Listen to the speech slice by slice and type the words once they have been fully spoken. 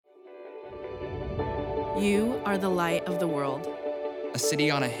You are the light of the world. A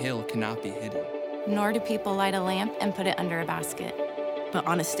city on a hill cannot be hidden. Nor do people light a lamp and put it under a basket, but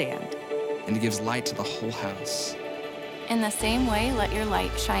on a stand. And it gives light to the whole house. In the same way, let your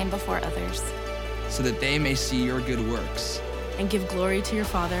light shine before others, so that they may see your good works and give glory to your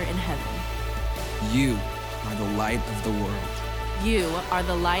Father in heaven. You are the light of the world. You are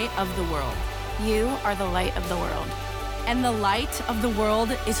the light of the world. You are the light of the world. And the light of the world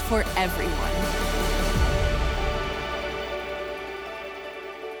is for everyone.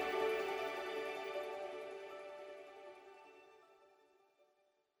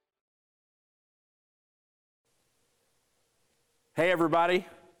 Hey everybody,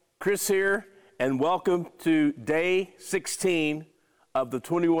 Chris here, and welcome to day 16 of the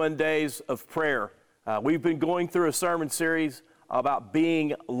 21 days of prayer. We've been going through a sermon series about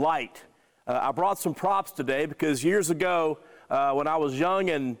being light. I brought some props today because years ago, when I was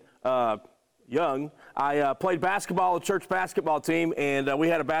young, I played basketball, a church basketball team, and we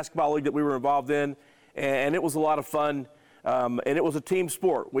had a basketball league that we were involved in, and it was a lot of fun, and it was a team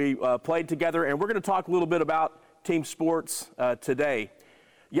sport. We played together, and we're going to talk a little bit about team sports today.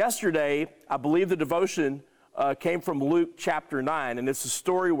 Yesterday, I believe the devotion came from Luke chapter 9, and it's a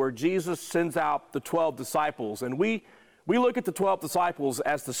story where Jesus sends out the 12 disciples. And we look at the 12 disciples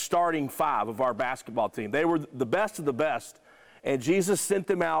as the starting five of our basketball team. They were the best of the best, and Jesus sent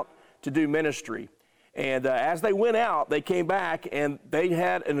them out to do ministry. And as they went out, they came back, and they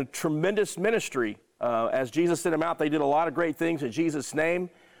had a tremendous ministry. As Jesus sent them out, they did a lot of great things in Jesus'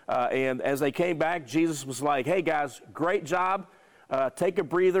 name. And as they came back, Jesus was like, hey guys, great job. Take a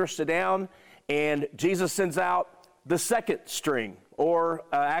breather, sit down. And Jesus sends out the second string, or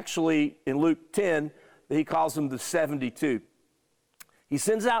actually in Luke 10, he calls them the 72. He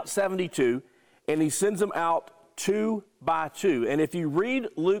sends out 72, and he sends them out two by two. And if you read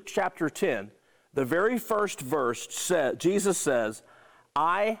Luke chapter 10, the very first verse, Jesus says,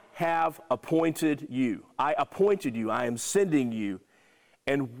 I have appointed you. I appointed you. I am sending you.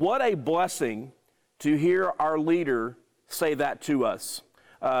 And what a blessing to hear our leader say that to us,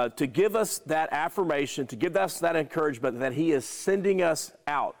 to give us that affirmation, to give us that encouragement that he is sending us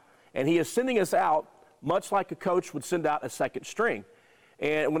out. And he is sending us out much like a coach would send out a second string.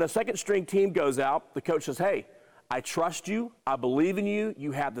 And when a second string team goes out, the coach says, hey, I trust you, I believe in you,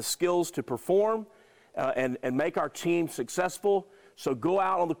 you have the skills to perform and make our team successful, so go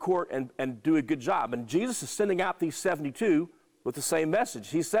out on the court and do a good job. And Jesus is sending out these 72 with the same message.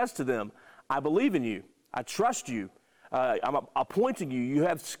 He says to them, I believe in you. I trust you. I'm appointing you. You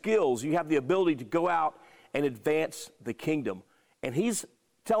have skills. You have the ability to go out and advance the kingdom. And he's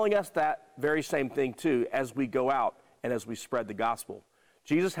telling us that very same thing too as we go out and as we spread the gospel.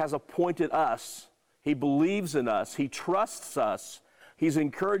 Jesus has appointed us. He believes in us. He trusts us. He's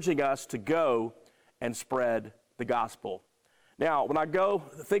encouraging us to go and spread the gospel. Now, when I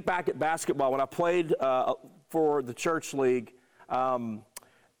think back at basketball, when I played for the church league,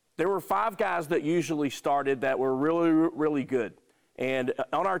 there were 5 guys that usually started that were really, really good. And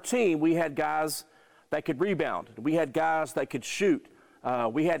on our team, we had guys that could rebound. We had guys that could shoot.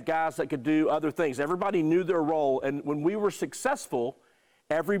 We had guys that could do other things. Everybody knew their role. And when we were successful,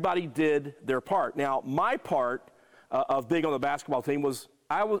 everybody did their part. Now, my part of being on the basketball team was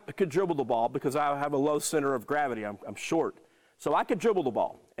I could dribble the ball because I have a low center of gravity. I'm short. So I could dribble the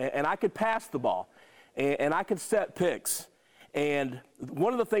ball, and I could pass the ball, and I could set picks. And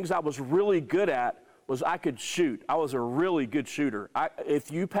one of the things I was really good at was I could shoot. I was a really good shooter.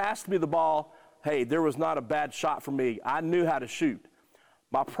 If you passed me the ball, hey, there was not a bad shot for me. I knew how to shoot.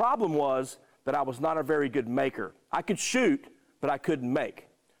 My problem was that I was not a very good maker. I could shoot, but I couldn't make.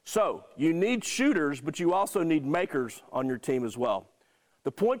 So you need shooters, but you also need makers on your team as well.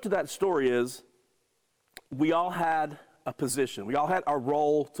 The point to that story is we all had a position. We all had a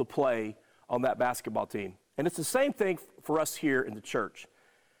role to play on that basketball team. And it's the same thing for us here in the church.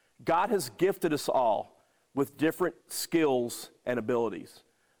 God has gifted us all with different skills and abilities.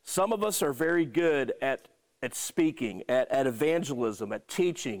 Some of us are very good at speaking, at evangelism, at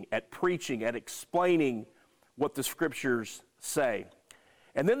teaching, at preaching, at explaining what the scriptures say.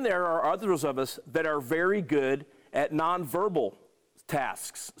 And then there are others of us that are very good at nonverbal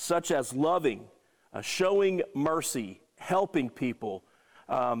tasks, such as loving, showing mercy, helping people,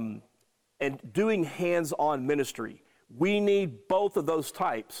 and doing hands-on ministry. We need both of those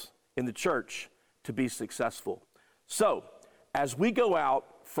types in the church to be successful. So, as we go out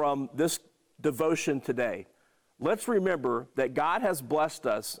from this devotion today, let's remember that God has blessed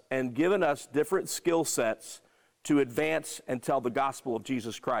us and given us different skill sets to advance and tell the gospel of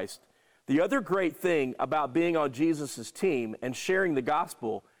Jesus Christ. The other great thing about being on Jesus' team and sharing the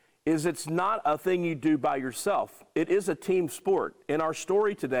gospel is it's not a thing you do by yourself. It is a team sport. In our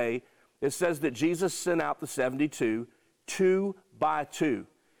story today, it says that Jesus sent out the 72, 2 by 2.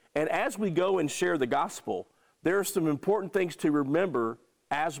 And as we go and share the gospel, there are some important things to remember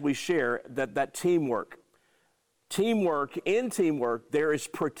as we share that teamwork. In teamwork, there is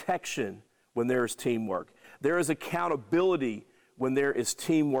protection when there is teamwork. There is accountability when there is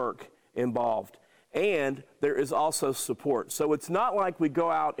teamwork involved. And there is also support. So it's not like we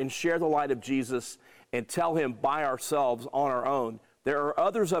go out and share the light of Jesus and tell him by ourselves on our own. There are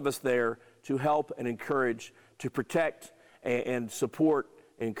others of us there to help and encourage, to protect and support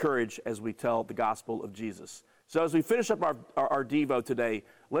and encourage as we tell the gospel of Jesus. So as we finish up our Devo today,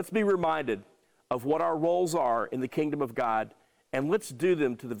 let's be reminded of what our roles are in the kingdom of God, and let's do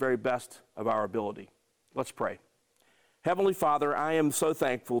them to the very best of our ability. Let's pray. Heavenly Father, I am so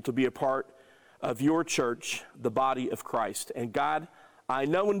thankful to be a part of your church, the body of Christ. And God, I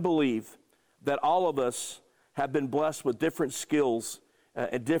know and believe that all of us have been blessed with different skills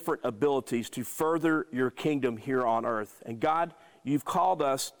and different abilities to further your kingdom here on earth. And God, you've called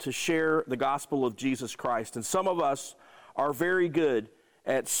us to share the gospel of Jesus Christ. And some of us are very good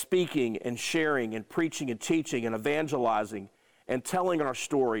at speaking and sharing and preaching and teaching and evangelizing and telling our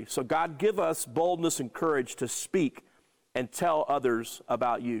story. So God, give us boldness and courage to speak and tell others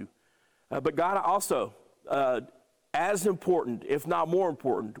about you. But God, also, as important, if not more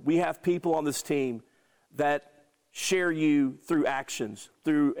important, we have people on this team that share you through actions,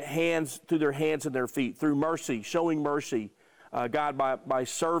 through their hands and their feet, through mercy, showing mercy, God, by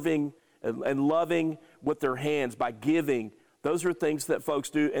serving and loving with their hands, by giving. Those are things that folks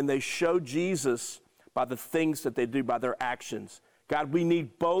do, and they show Jesus by the things that they do, by their actions. God, we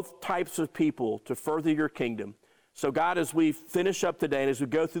need both types of people to further your kingdom. So God, as we finish up today and as we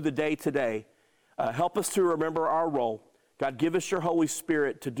go through the day today, help us to remember our role. God, give us your Holy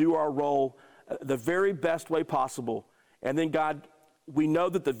Spirit to do our role the very best way possible. And then God, we know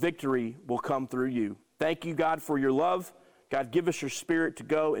that the victory will come through you. Thank you, God, for your love. God, give us your Spirit to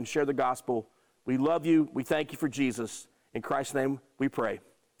go and share the gospel. We love you. We thank you for Jesus. In Christ's name we pray.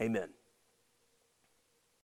 Amen.